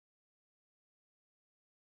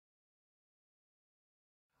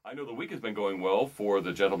I know the week has been going well for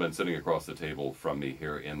the gentleman sitting across the table from me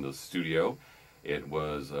here in the studio. It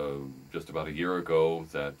was just about a year ago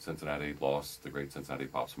that Cincinnati lost the great Cincinnati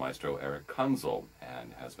Pops maestro Erich Kunzel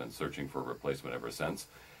and has been searching for a replacement ever since,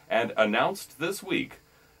 and announced this week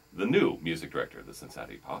the new music director of the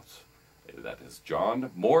Cincinnati Pops. That is John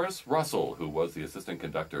Morris Russell, who was the assistant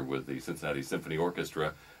conductor with the Cincinnati Symphony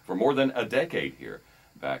Orchestra for more than a decade here,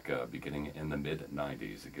 back beginning in the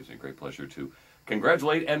mid-90s. It gives me great pleasure to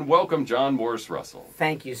congratulate and welcome John Morris Russell.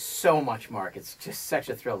 Thank you so much, Mark. It's just such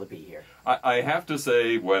a thrill to be here. I have to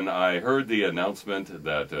say, when I heard the announcement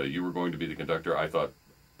that you were going to be the conductor, I thought,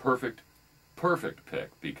 perfect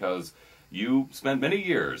pick, because you spent many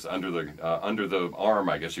years under the arm,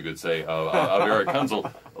 I guess you could say, of Erich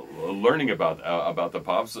Kunzel, learning about the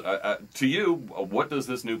Pops. To you, what does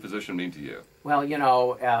this new position mean to you? Well, you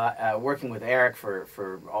know, working with Erich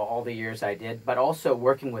for all the years I did, but also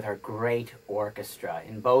working with our great orchestra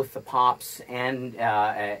in both the Pops and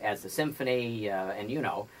as the Symphony, and you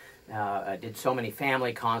know, did so many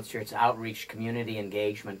family concerts, outreach, community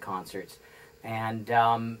engagement concerts, and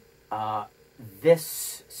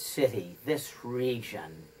this city, this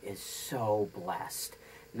region is so blessed,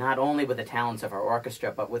 not only with the talents of our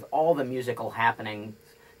orchestra, but with all the musical happenings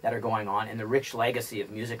that are going on and the rich legacy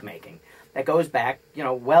of music making that goes back, you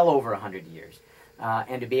know, well over 100 years.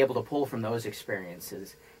 And to be able to pull from those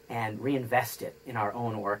experiences and reinvest it in our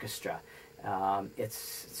own orchestra. It's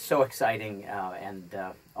so exciting, and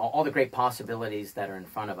all the great possibilities that are in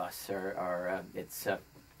front of us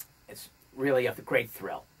it's really a great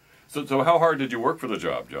thrill. So how hard did you work for the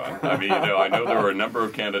job, John? I mean, you know, I know there were a number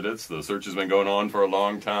of candidates. The search has been going on for a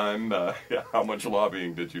long time. How much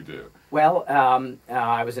lobbying did you do? Well,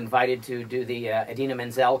 I was invited to do the Idina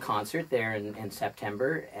Menzel concert there in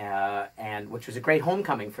September, and which was a great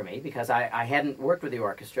homecoming for me because I hadn't worked with the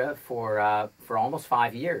orchestra for almost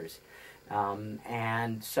 5 years.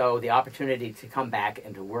 And so the opportunity to come back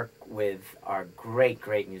and to work with our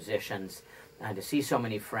great musicians and to see so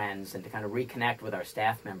many friends and to kind of reconnect with our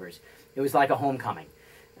staff members, it was like a homecoming.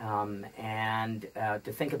 And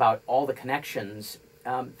to think about all the connections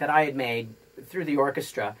that I had made through the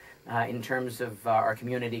orchestra in terms of our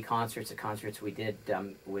community concerts, the concerts we did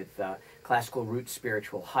with Classical Roots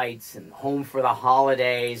Spiritual Heights and Home for the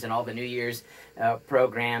Holidays and all the New Year's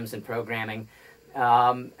programs and programming.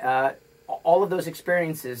 All of those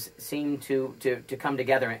experiences seemed to come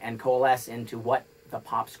together and coalesce into what the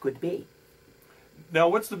Pops could be. Now,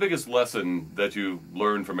 what's the biggest lesson that you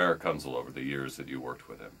learned from Erich Kunzel over the years that you worked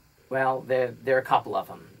with him? Well, there are a couple of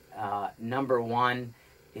them. Number one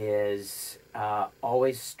is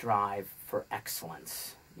always strive for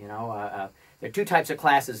excellence. You know, there are two types of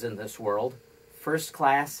classes in this world: first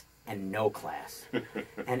class and no class.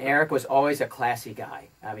 And Erich was always a classy guy.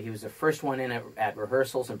 He was the first one in at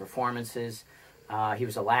rehearsals and performances. He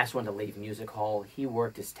was the last one to leave music hall. He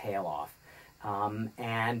worked his tail off,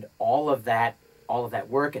 and all of that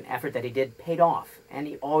work and effort that he did paid off, and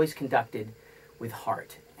he always conducted with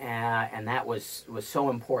heart, and that was so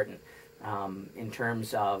important in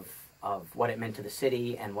terms of what it meant to the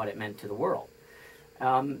city and what it meant to the world.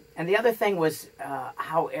 And the other thing was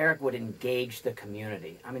how Erich would engage the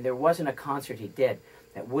community. I mean, there wasn't a concert he did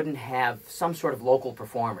that wouldn't have some sort of local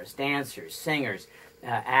performers, dancers, singers,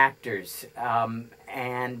 actors,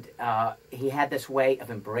 and he had this way of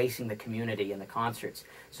embracing the community in the concerts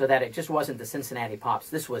so that it just wasn't the Cincinnati Pops.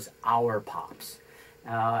 This was our Pops.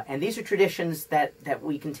 And these are traditions that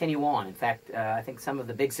we continue on. In fact, I think some of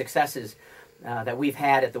the big successes that we've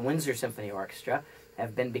had at the Windsor Symphony Orchestra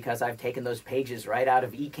have been because I've taken those pages right out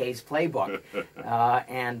of EK's playbook.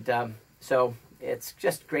 So it's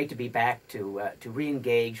just great to be back to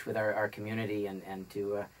re-engage with our community and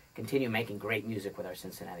to continue making great music with our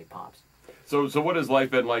Cincinnati Pops. So what has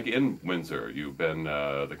life been like in Windsor? You've been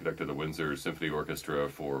the conductor of the Windsor Symphony Orchestra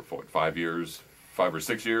for 5 years, 5 or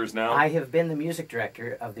 6 years now? I have been the music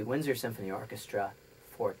director of the Windsor Symphony Orchestra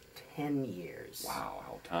for 10 years. Wow,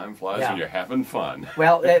 how time flies when you're having fun.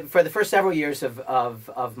 Well, for the first several years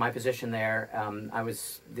of my position there, I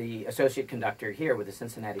was the associate conductor here with the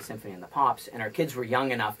Cincinnati Symphony and the Pops, and our kids were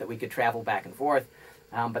young enough that we could travel back and forth,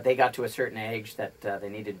 but they got to a certain age that they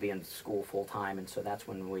needed to be in school full-time, and so that's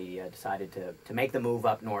when we decided to make the move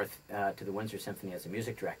up north to the Windsor Symphony as a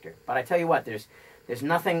music director. But I tell you what, there's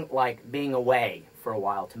nothing like being away for a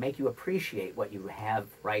while to make you appreciate what you have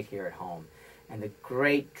right here at home, and the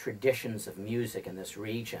great traditions of music in this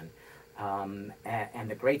region, and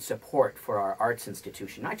the great support for our arts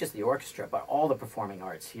institution, not just the orchestra, but all the performing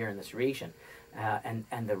arts here in this region. And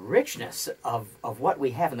the richness of what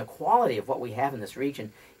we have and the quality of what we have in this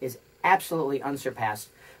region is absolutely unsurpassed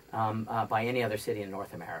by any other city in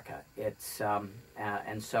North America. It's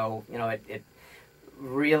and so it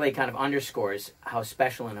really kind of underscores how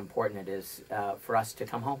special and important it is for us to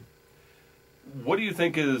come home. What do you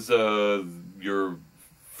think is your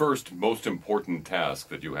first most important task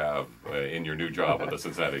that you have in your new job with the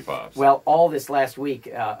Cincinnati Pops? Well, all this last week,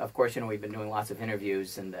 of course, we've been doing lots of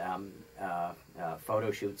interviews and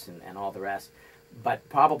photo shoots and all the rest. But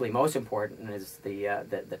probably most important is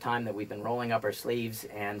the time that we've been rolling up our sleeves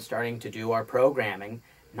and starting to do our programming,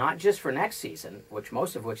 not just for next season, which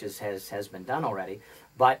most of which has been done already,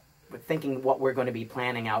 but thinking what we're going to be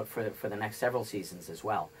planning out for the next several seasons as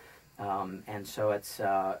well. And so it's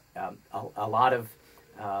a lot of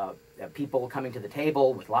people coming to the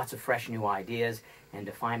table with lots of fresh new ideas and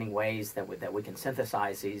defining ways that we can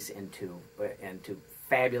synthesize these into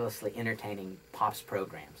fabulously entertaining Pops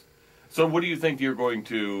programs. So what do you think you're going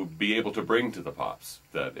to be able to bring to the Pops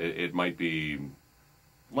that it might be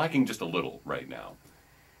lacking just a little right now?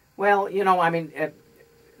 Well,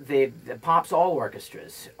 the Pops all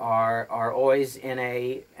orchestras are always in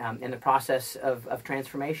the process of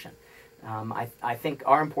transformation. I think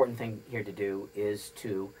our important thing here to do is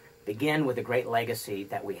to begin with a great legacy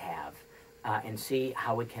that we have, and see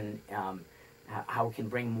how we can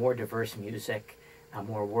bring more diverse music,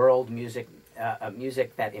 more world music,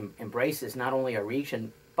 music that embraces not only our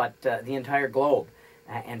region but the entire globe,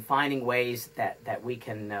 and finding ways that we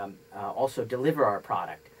can also deliver our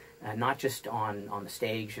product, not just on the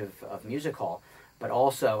stage of music hall, but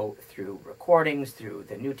also through recordings, through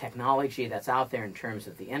the new technology that's out there in terms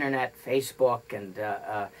of the internet, Facebook, and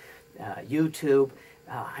YouTube.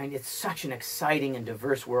 It's such an exciting and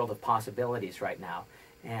diverse world of possibilities right now,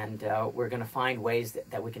 and we're going to find ways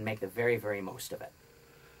that we can make the very, very most of it.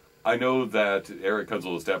 I know that Erich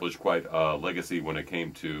Kunzel established quite a legacy when it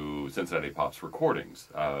came to Cincinnati Pops recordings.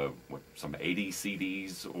 Some 80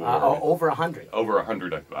 CDs? Or over 100. Over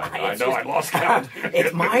 100. I know, I lost count.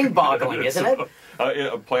 It's mind-boggling, isn't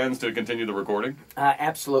it? Plans to continue the recording?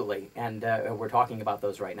 Absolutely. And we're talking about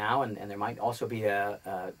those right now, and there might also be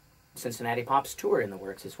a Cincinnati Pops tour in the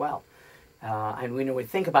works as well. And when we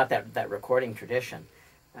think about that recording tradition,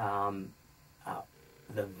 the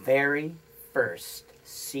very first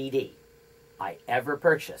CD I ever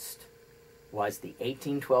purchased was the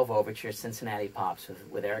 1812 Overture Cincinnati Pops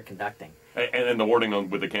with Eric conducting. And the warning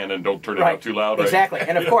with the cannon, don't turn it up too loud, right? Exactly.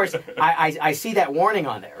 And of course, I see that warning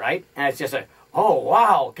on there, right? And it's just oh,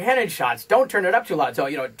 wow, cannon shots, don't turn it up too loud. So,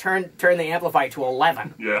 turn the amplify to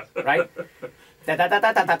 11. Yeah. Right? And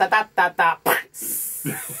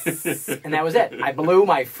that was it. I blew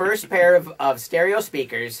my first pair of stereo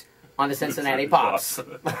speakers on the Cincinnati Pops. So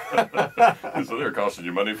they're costing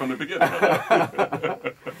you money from the beginning.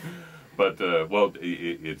 But, well,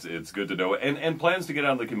 it's good to know. And plans to get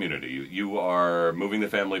out in the community. You are moving the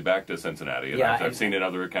family back to Cincinnati. And I've seen in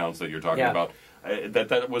other accounts that you're talking about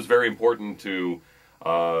that was very important to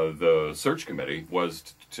the search committee,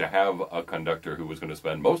 was to have a conductor who was going to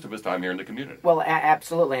spend most of his time here in the community. Well,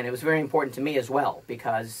 absolutely. And it was very important to me as well,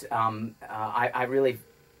 because I really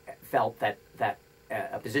felt that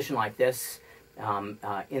a position like this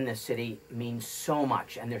in this city means so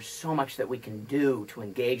much, and there's so much that we can do to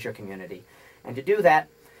engage our community. And to do that,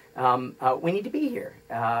 we need to be here.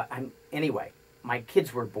 Anyway, my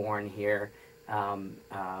kids were born here.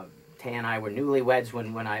 Tay and I were newlyweds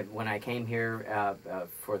when I came here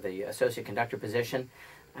for the associate conductor position.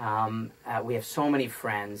 We have so many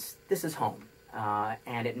friends. This is home,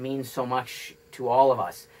 and it means so much to all of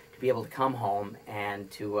us to be able to come home and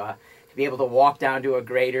to be able to walk down to a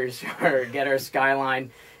Grader's or get our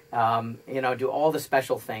Skyline, do all the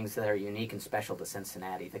special things that are unique and special to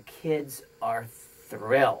Cincinnati. The kids are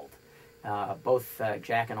thrilled. Both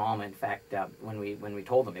Jack and Alma, in fact, when we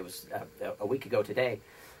told them, it was a week ago today,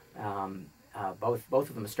 both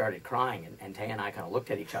of them started crying, and Tay and I kind of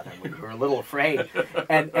looked at each other, and we were a little afraid.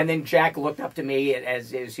 And then Jack looked up to me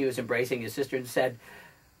as he was embracing his sister and said,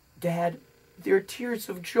 "Dad, they're tears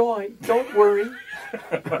of joy. Don't worry."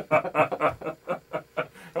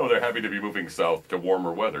 Oh, they're happy to be moving south to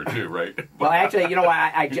warmer weather too, right? Well, actually,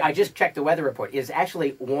 I just checked the weather report. It's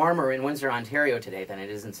actually warmer in Windsor, Ontario today than it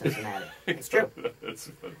is in Cincinnati. It's true.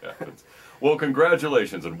 That's what happens. Well,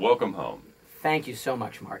 congratulations and welcome home. Thank you so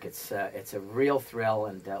much, Mark. It's a real thrill,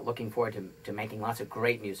 and looking forward to making lots of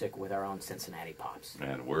great music with our own Cincinnati Pops.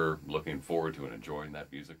 And we're looking forward to and enjoying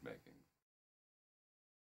that music making.